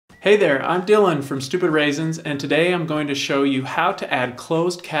Hey there, I'm Dylan from Stupid Raisins, and today I'm going to show you how to add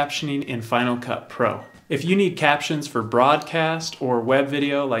closed captioning in Final Cut Pro. If you need captions for broadcast or web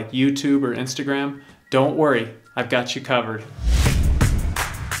video like YouTube or Instagram, don't worry, I've got you covered.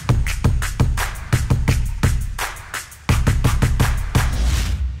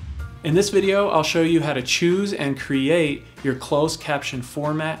 In this video, I'll show you how to choose and create your closed caption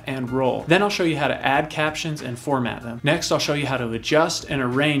format and role. Then I'll show you how to add captions and format them. Next, I'll show you how to adjust and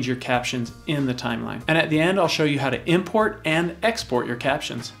arrange your captions in the timeline. And at the end, I'll show you how to import and export your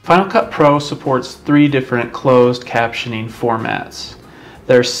captions. Final Cut Pro supports 3 different closed captioning formats.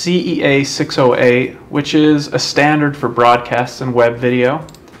 There's CEA 608, which is a standard for broadcasts and web video.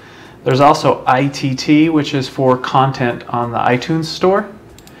 There's also ITT, which is for content on the iTunes Store.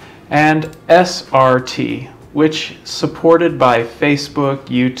 And SRT, which is supported by Facebook,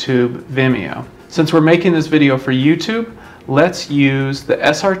 YouTube, Vimeo. Since we're making this video for YouTube, let's use the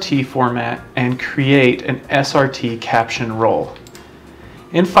SRT format and create an SRT caption role.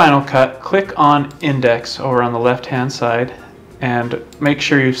 In Final Cut, click on Index over on the left-hand side and make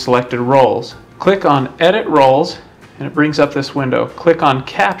sure you've selected Roles. Click on Edit Roles and it brings up this window. Click on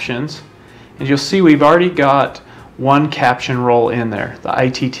Captions and you'll see we've already got one caption role in there, the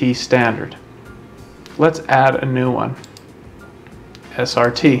ITT standard. Let's add a new one,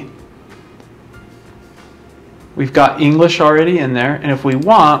 SRT. We've got English already in there, and if we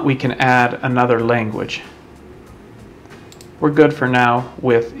want, we can add another language. We're good for now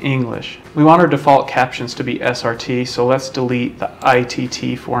with English. We want our default captions to be SRT, so let's delete the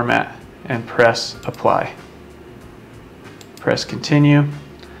ITT format and press Apply. Press Continue.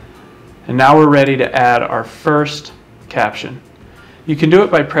 And now we're ready to add our first caption. You can do it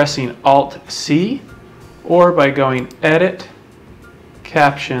by pressing Alt-C or by going Edit,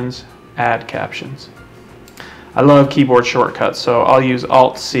 Captions, Add Captions. I love keyboard shortcuts, so I'll use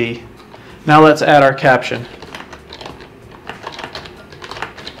Alt-C. Now let's add our caption.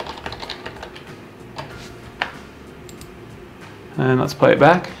 And let's play it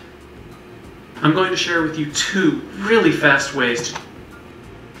back. I'm going to share with you 2 really fast ways to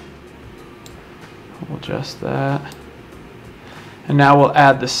We'll adjust that. And now we'll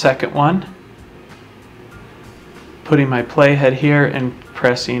add the second one. Putting my playhead here and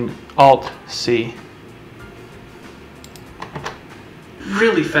pressing Alt-C.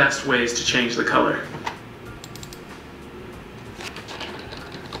 Really fast ways to change the color.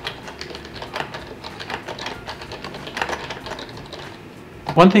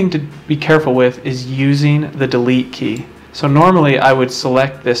 One thing to be careful with is using the delete key. So normally I would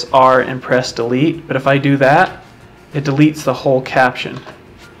select this R and press delete, but if I do that, it deletes the whole caption.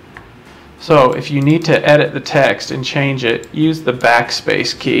 So if you need to edit the text and change it, use the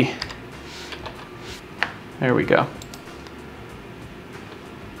backspace key. There we go.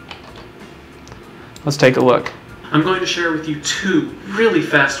 Let's take a look. I'm going to share with you 2 really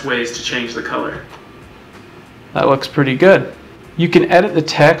fast ways to change the color. That looks pretty good. You can edit the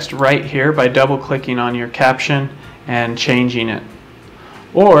text right here by double-clicking on your caption and changing it.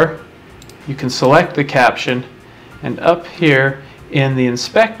 Or you can select the caption and up here in the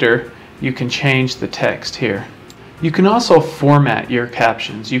inspector you can change the text here. You can also format your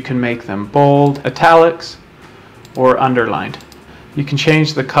captions. You can make them bold, italics, or underlined. You can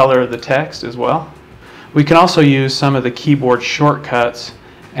change the color of the text as well. We can also use some of the keyboard shortcuts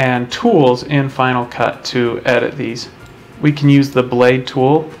and tools in Final Cut to edit these. We can use the blade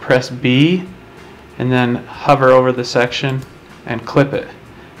tool, press B, and then hover over the section and clip it.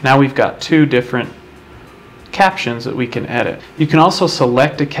 Now we've got 2 different captions that we can edit. You can also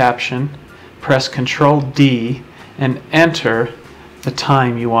select a caption, press Ctrl D, and enter the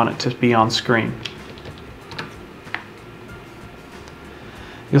time you want it to be on screen.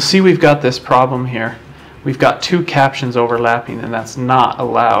 You'll see we've got this problem here. We've got 2 captions overlapping and that's not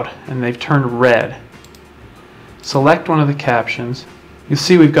allowed, and they've turned red. Select one of the captions. You'll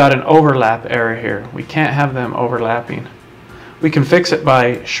see we've got an overlap error here. We can't have them overlapping. We can fix it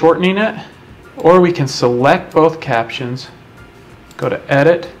by shortening it, or we can select both captions, go to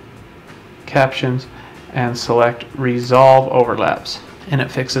Edit, Captions, and select Resolve Overlaps, and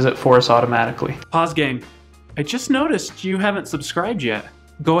it fixes it for us automatically. Pause game. I just noticed you haven't subscribed yet.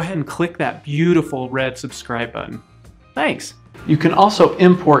 Go ahead and click that beautiful red subscribe button. Thanks. You can also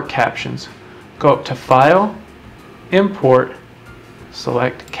import captions. Go up to File, Import,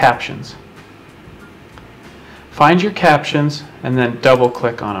 select Captions. Find your captions and then double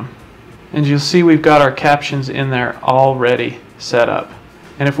click on them. And you'll see we've got our captions in there already set up.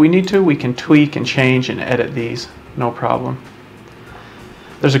 And if we need to, we can tweak and change and edit these, no problem.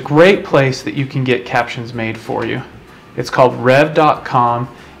 There's a great place that you can get captions made for you. It's called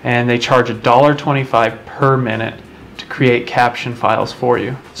rev.com and they charge $1.25 per minute to create caption files for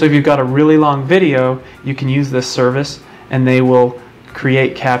you. So if you've got a really long video, you can use this service and they will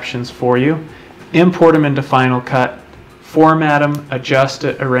create captions for you, import them into Final Cut, format them, adjust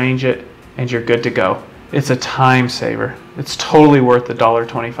it, arrange it, and you're good to go. It's a time saver. It's totally worth the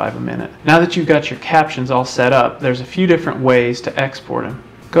 $1.25 a minute. Now that you've got your captions all set up, there's a few different ways to export them.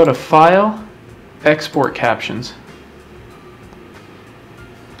 Go to File, Export Captions.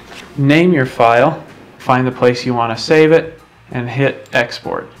 Name your file, find the place you want to save it, and hit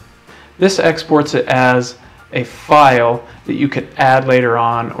Export. This exports it as a file that you could add later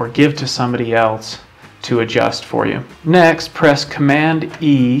on or give to somebody else to adjust for you. Next, press Command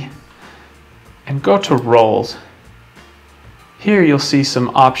E and go to Roles. Here you'll see some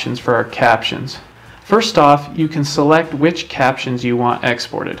options for our captions. First off, you can select which captions you want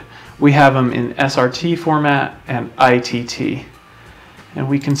exported. We have them in SRT format and ITT. And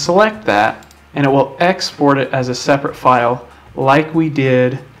we can select that and it will export it as a separate file like we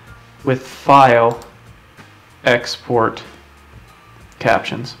did with File, Export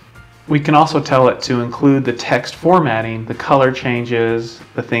Captions. We can also tell it to include the text formatting, the color changes,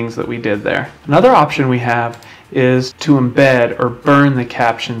 the things that we did there. Another option we have is to embed or burn the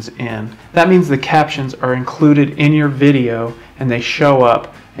captions in. That means the captions are included in your video and they show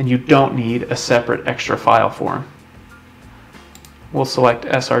up and you don't need a separate extra file for them. We'll select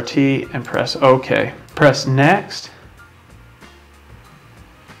SRT and press OK. Press Next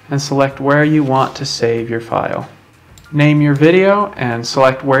and select where you want to save your file. Name your video and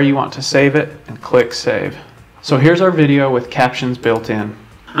select where you want to save it and click Save. So here's our video with captions built in.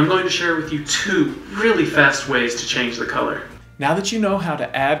 I'm going to share with you two really fast ways to change the color. Now that you know how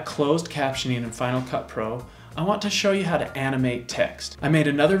to add closed captioning in Final Cut Pro, I want to show you how to animate text. I made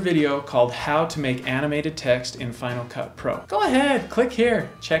another video called How to Make Animated Text in Final Cut Pro. Go ahead, click here,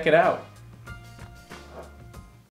 check it out.